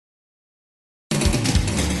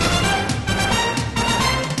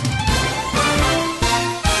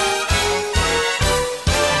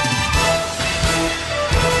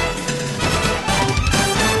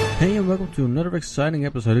welcome to another exciting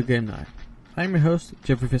episode of Game Night. I'm your host,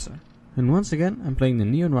 Jeffrey Visser, and once again I'm playing the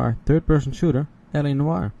neo-noir third-person shooter,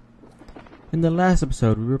 Noire. In the last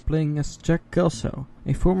episode we were playing as Jack Kelso,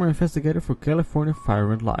 a former investigator for California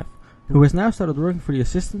Fire and Life, who has now started working for the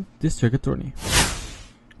Assistant District Attorney.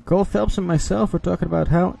 Cole Phelps and myself were talking about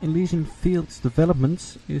how Elysian Fields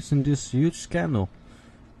Developments is in this huge scandal.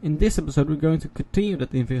 In this episode we're going to continue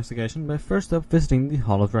that investigation by first up visiting the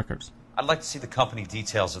Hall of Records. I'd like to see the company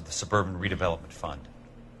details of the Suburban Redevelopment Fund.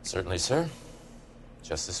 Certainly, sir.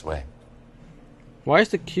 Just this way. Why is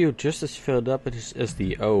the Q just as filled up as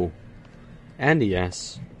the O? And the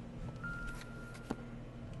S?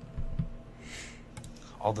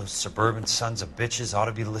 All those suburban sons of bitches ought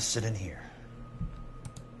to be listed in here.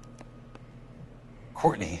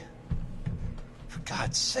 Courtney, for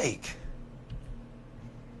God's sake,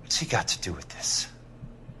 what's he got to do with this?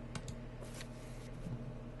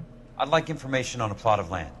 I'd like information on a plot of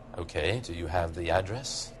land. Okay, do you have the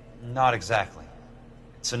address? Not exactly.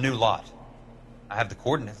 It's a new lot. I have the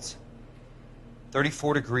coordinates.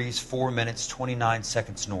 34 degrees, 4 minutes, 29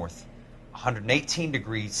 seconds north. 118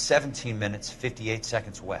 degrees, 17 minutes, 58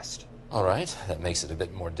 seconds west. All right, that makes it a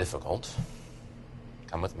bit more difficult.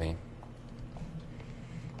 Come with me.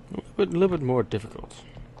 A little bit more difficult.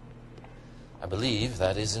 I believe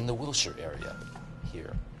that is in the Wilshire area.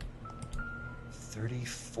 Here.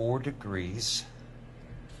 34 degrees,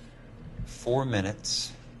 4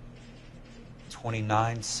 minutes,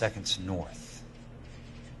 29 seconds north.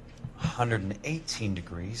 118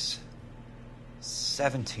 degrees,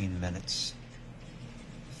 17 minutes,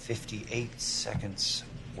 58 seconds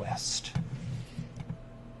west.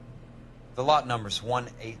 The lot number's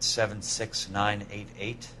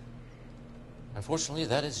 1876988. Unfortunately,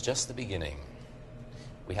 that is just the beginning.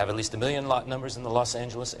 We have at least 1 million lot numbers in the Los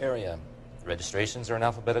Angeles area. The registrations are in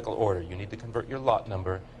alphabetical order. You need to convert your lot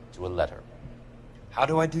number to a letter. How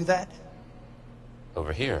do I do that?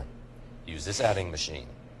 Over here. Use this adding machine.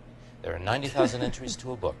 There are 90,000 entries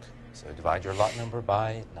to a book, so divide your lot number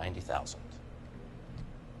by 90,000.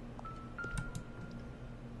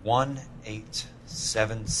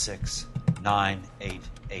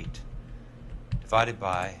 1876988 divided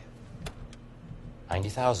by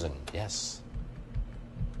 90,000, yes.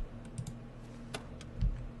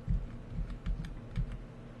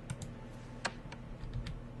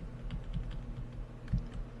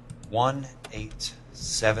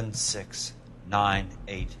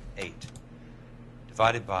 1876988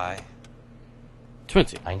 divided by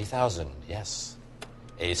 20. 90,000, yes.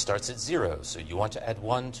 A starts at 0, so you want to add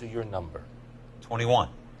 1 to your number. 21.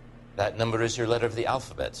 That number is your letter of the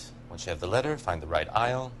alphabet. Once you have the letter, find the right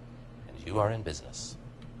aisle, and you are in business.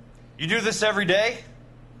 You do this every day?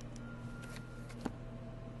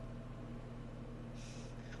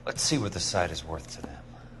 Let's see what the site is worth to them.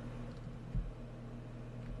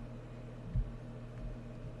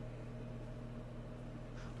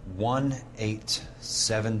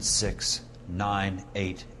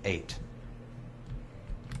 $1876988.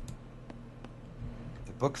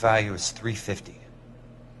 The book value is $350.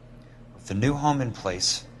 With the new home in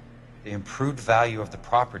place, the improved value of the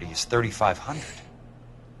property is $3,500.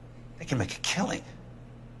 They can make a killing.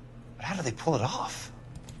 But how do they pull it off?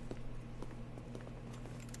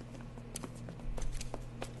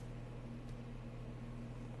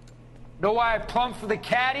 Know why I plumbed for the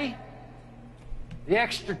caddy? The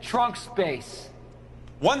extra trunk space.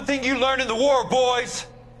 One thing you learn in the war, boys.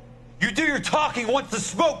 You do your talking once the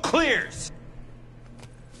smoke clears.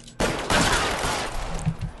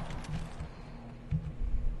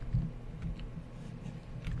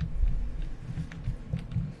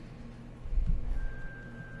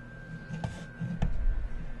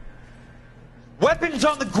 Weapons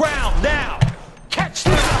on the ground now. Catch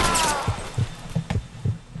them.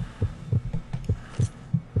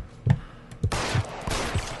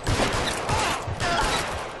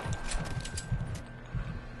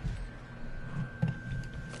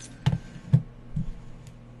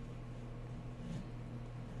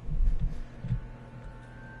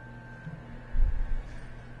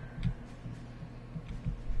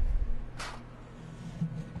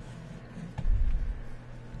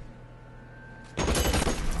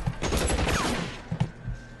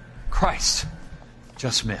 Christ,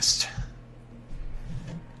 just missed.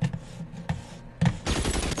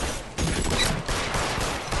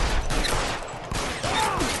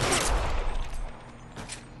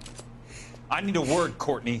 I need a word,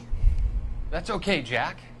 Courtney. That's okay,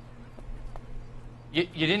 Jack. You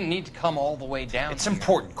didn't need to come all the way down It's here.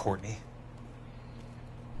 important, Courtney.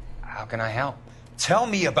 How can I help? Tell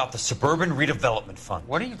me about the Suburban Redevelopment Fund.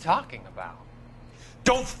 What are you talking about?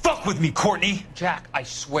 Don't fuck with me, Courtney! Jack, I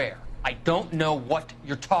swear. I don't know what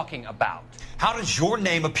you're talking about. How does your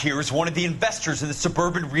name appear as one of the investors in the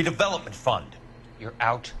Suburban Redevelopment Fund? You're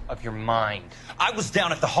out of your mind. I was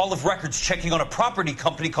down at the Hall of Records checking on a property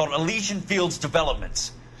company called Elysian Fields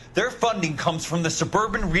Developments. Their funding comes from the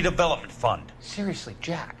Suburban Redevelopment Fund. Seriously,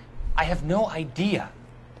 Jack, I have no idea.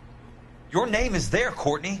 Your name is there,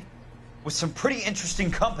 Courtney, with some pretty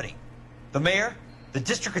interesting company. The mayor, the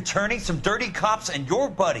district attorney, some dirty cops, and your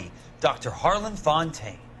buddy, Dr. Harlan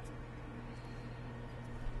Fontaine.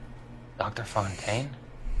 Dr. Fontaine?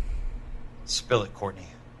 Spill it, Courtney.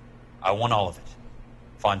 I want all of it.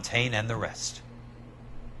 Fontaine and the rest.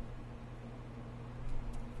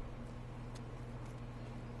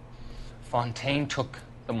 Fontaine took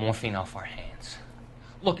the morphine off our hands.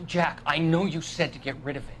 Look, Jack, I know you said to get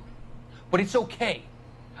rid of it, but it's okay.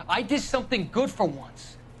 I did something good for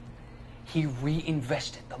once. He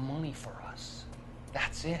reinvested the money for us.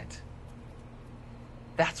 That's it.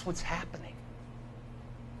 That's what's happening.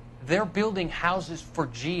 They're building houses for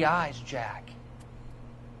GIs, Jack.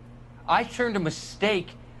 I turned a mistake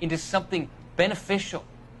into something beneficial.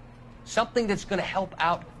 Something that's going to help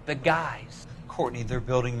out the guys. Courtney, they're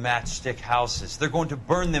building matchstick houses. They're going to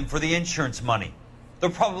burn them for the insurance money. They'll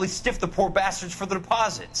probably stiff the poor bastards for the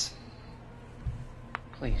deposits.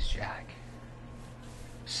 Please, Jack.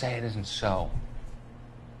 Say it isn't so.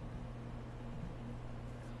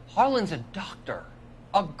 Harlan's a doctor.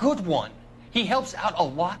 A good one. He helps out a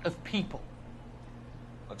lot of people.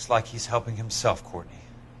 Looks like he's helping himself, Courtney.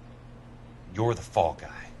 You're the fall guy.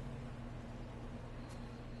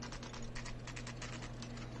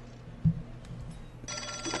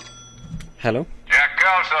 Hello? Jack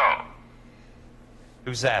Kelso.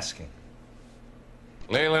 Who's asking?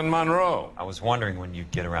 Leland Monroe. I was wondering when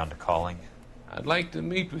you'd get around to calling. I'd like to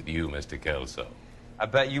meet with you, Mr. Kelso. I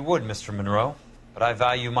bet you would, Mr. Monroe. But I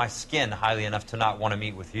value my skin highly enough to not want to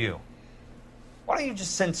meet with you. Why don't you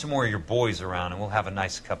just send some more of your boys around and we'll have a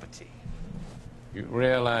nice cup of tea? You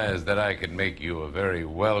realize that I could make you a very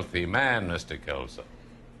wealthy man, Mr. Kelso.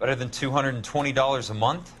 Better than $220 a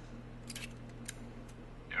month?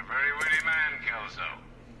 You're a very witty man, Kelso.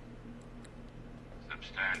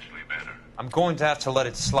 Substantially better. I'm going to have to let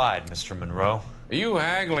it slide, Mr. Monroe. Are you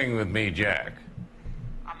haggling with me, Jack?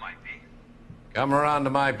 I might be. Come around to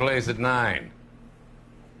my place at 9.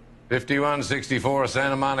 5164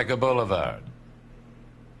 Santa Monica Boulevard.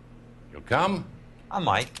 You'll come? I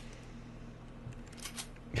might.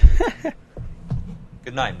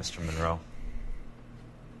 Good night, Mr. Monroe.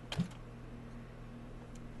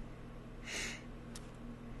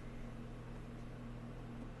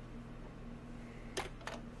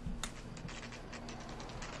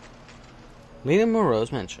 Leland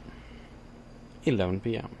Monroe's mansion. 11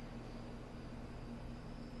 p.m.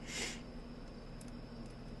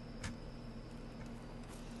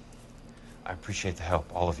 I appreciate the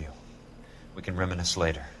help, all of you. We can reminisce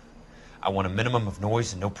later. I want a minimum of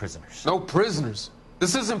noise and no prisoners. No prisoners?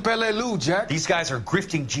 This isn't Peleliu, Jack. These guys are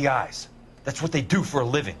grifting GIs. That's what they do for a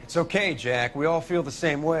living. It's okay, Jack. We all feel the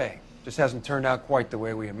same way. Just hasn't turned out quite the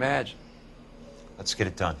way we imagined. Let's get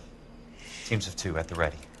it done. Teams of 2 at the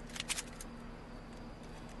ready.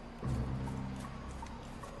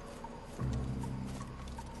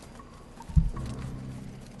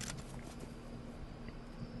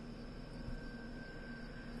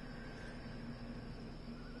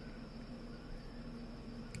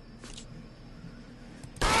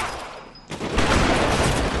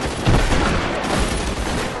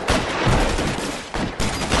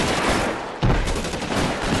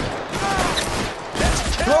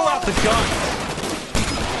 Throw out the gun!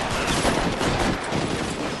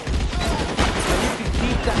 You can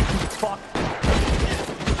keep that, you fuck!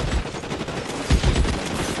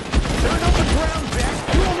 Turn on the ground, Jack!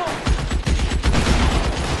 You alone!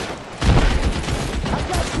 I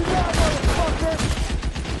got you now, motherfucker!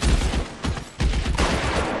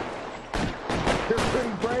 They're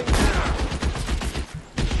pretty brave now.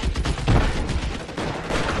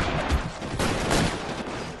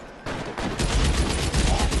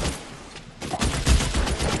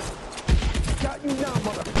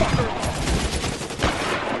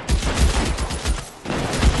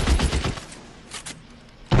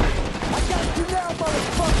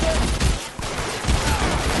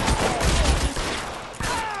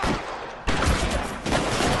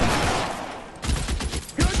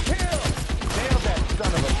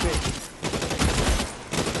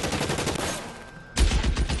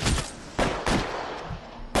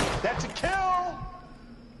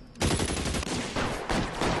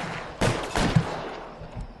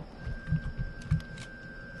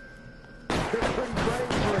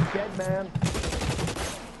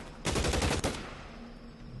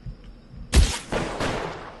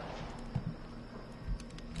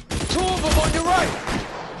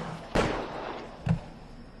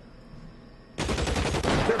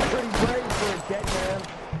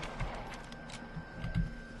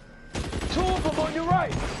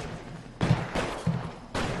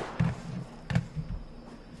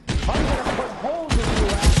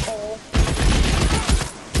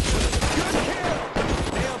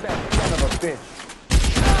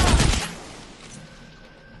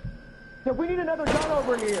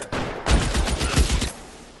 here.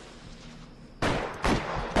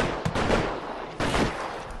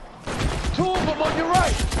 Two of them on your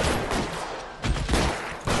right.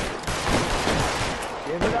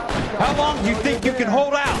 Give it up. How long do you think you can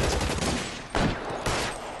hold out?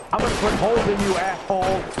 I'm gonna put holes in you,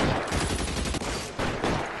 asshole.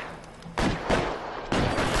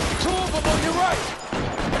 Two of them on your right.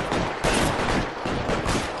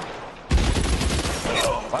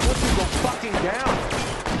 Why don't you go fucking down?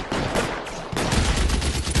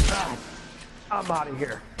 I'm out of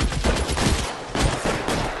here.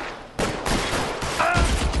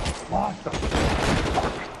 Lost them.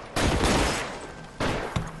 Fuck.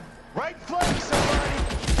 Right flank, somebody.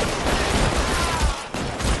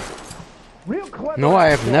 Real clever. No, I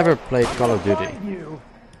have never played Call of Duty.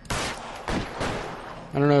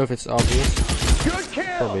 I don't know if it's obvious. Good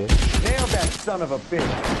kill. Probably is. Nailed that son of a bitch.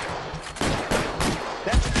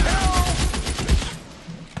 That's kill.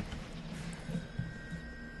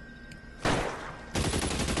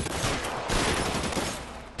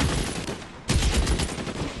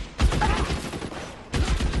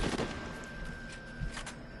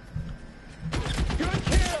 Good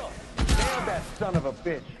kill. Nailed that son of a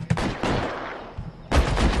bitch.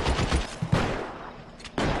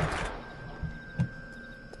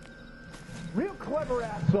 Real clever,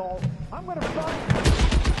 asshole. I'm gonna find.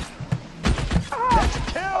 That's a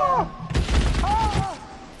kill.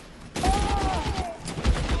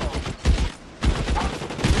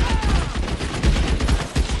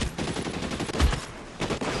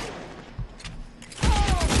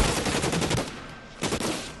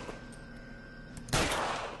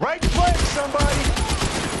 Right flank, somebody.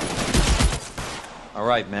 All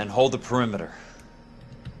right, men, hold the perimeter.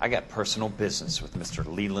 I got personal business with Mr.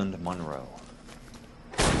 Leland Monroe.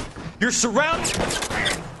 You're surrounded!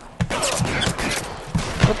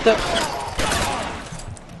 What the?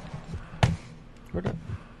 Where the?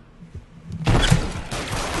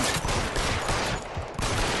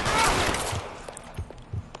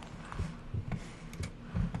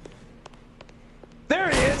 There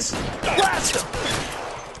he is! Blast him!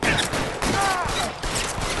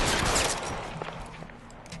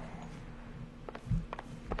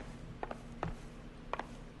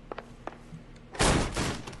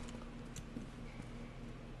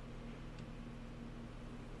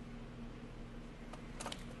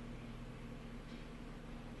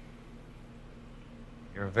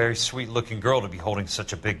 You're a very sweet-looking girl to be holding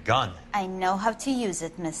such a big gun. I know how to use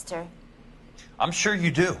it, mister. I'm sure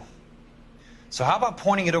you do. So how about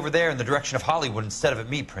pointing it over there in the direction of Hollywood instead of at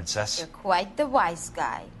me, Princess? You're quite the wise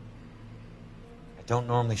guy. I don't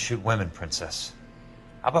normally shoot women, Princess.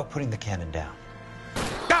 How about putting the cannon down?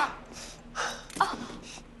 Ah!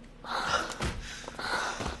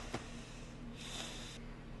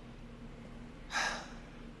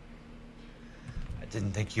 I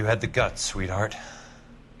didn't think you had the guts, sweetheart.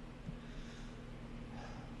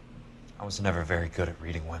 I was never very good at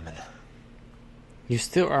reading women. You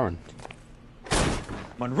still aren't.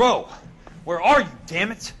 Monroe! Where are you,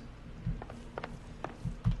 damn it?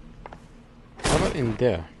 How about in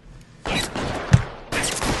there?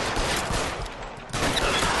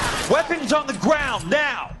 Weapons on the ground,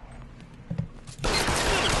 now!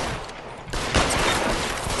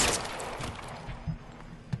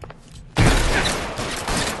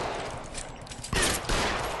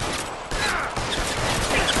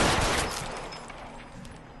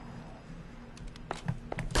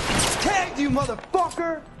 Tagged you,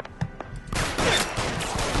 motherfucker!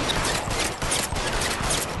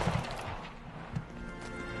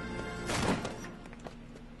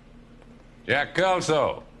 Jack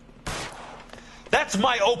Kelso. That's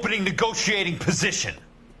my opening negotiating position.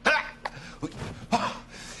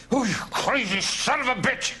 Oh, you crazy son of a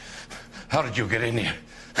bitch! How did you get in here?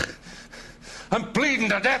 I'm bleeding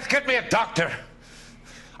to death. Get me a doctor.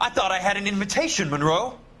 I thought I had an invitation,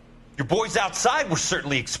 Monroe. Your boys outside were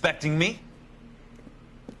certainly expecting me.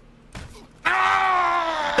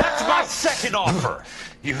 That's my second offer.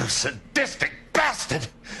 You sadistic bastard!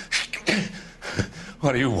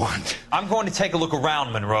 What do you want? I'm going to take a look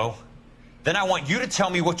around, Monroe. Then I want you to tell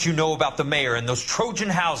me what you know about the mayor and those Trojan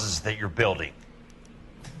houses that you're building.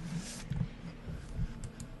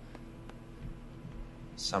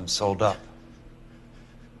 Some sold up.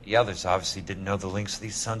 The others obviously didn't know the lengths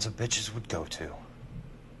these sons of bitches would go to.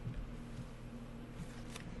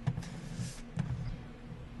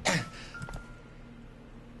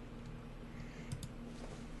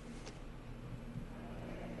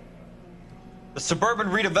 The Suburban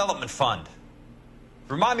Redevelopment Fund.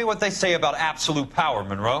 Remind me what they say about absolute power,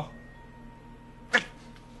 Monroe.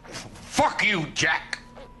 Fuck you, Jack.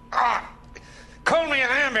 call me an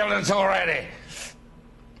ambulance already?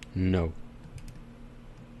 No.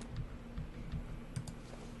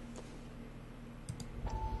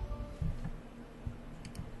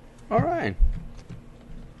 Alright.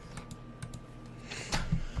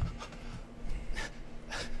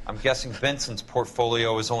 I'm guessing Benson's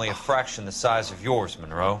portfolio is only a fraction the size of yours,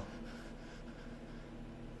 Monroe.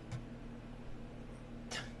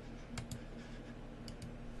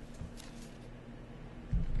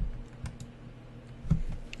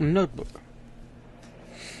 Notebook.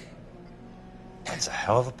 That's a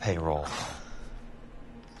hell of a payroll.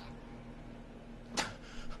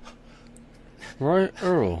 Roy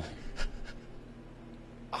Earl.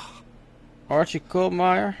 Archie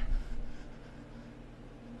Kohlmeyer.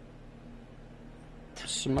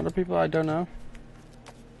 Some other people I don't know.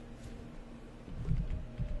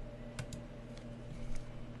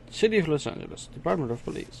 City of Los Angeles, Department of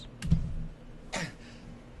Police.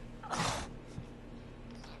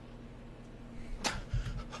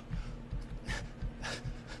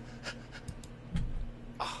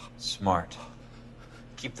 Smart.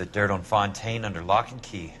 Keep the dirt on Fontaine under lock and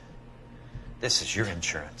key. This is your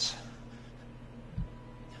insurance.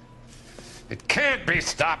 It can't be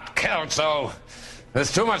stopped, Kelso.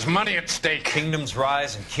 There's too much money at stake. Kingdoms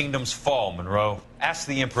rise and kingdoms fall, Monroe. Ask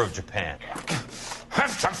the Emperor of Japan. Have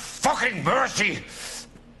some fucking mercy!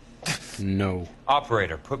 No.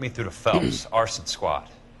 Operator, put me through to Phelps, arson squad.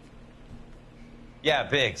 Yeah,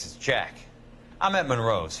 Biggs, it's Jack. I'm at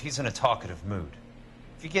Monroe's. He's in a talkative mood.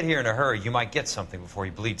 If you get here in a hurry, you might get something before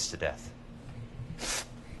he bleeds to death.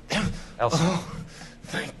 Elsa. Oh,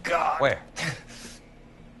 thank God. Where?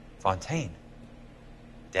 Fontaine.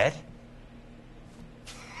 Dead?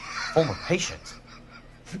 Former patient.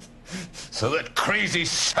 So that crazy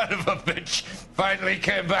son of a bitch finally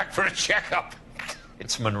came back for a checkup.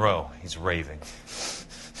 It's Monroe. He's raving.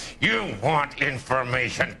 You want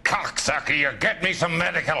information, cocksucker. You get me some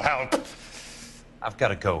medical help. I've got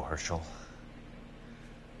to go, Herschel.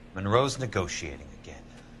 Monroe's negotiating again.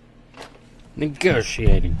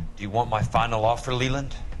 Negotiating. Do you want my final offer,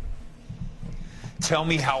 Leland? Tell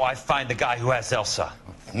me how I find the guy who has Elsa.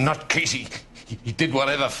 Nutcase, he did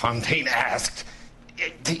whatever Fontaine asked.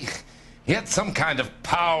 He had some kind of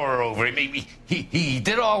power over him. He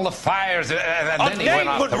did all the fires and then he went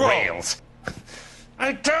off the rails.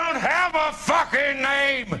 I don't have a fucking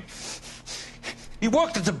name! He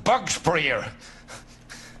worked as a bug sprayer.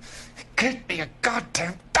 Get me a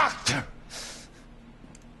goddamn doctor!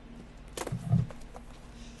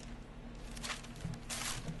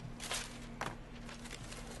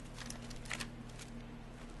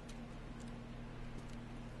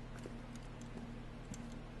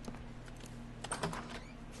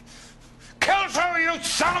 Kelso, you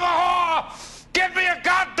son of a whore! Get me a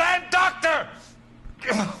goddamn doctor!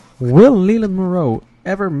 Will Leland Monroe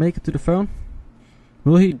ever make it to the phone?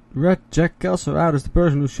 Will he rat Jack Kelso out as the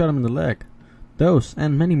person who shot him in the leg? Those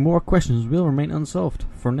and many more questions will remain unsolved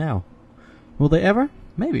for now. Will they ever?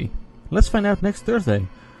 Maybe. Let's find out next Thursday,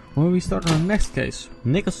 when we start on the next case,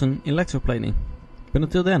 Nicholson electroplaning. But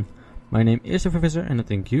until then, my name is Visser and I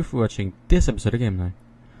thank you for watching this episode of Game Night.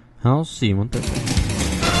 I'll see you on Thursday.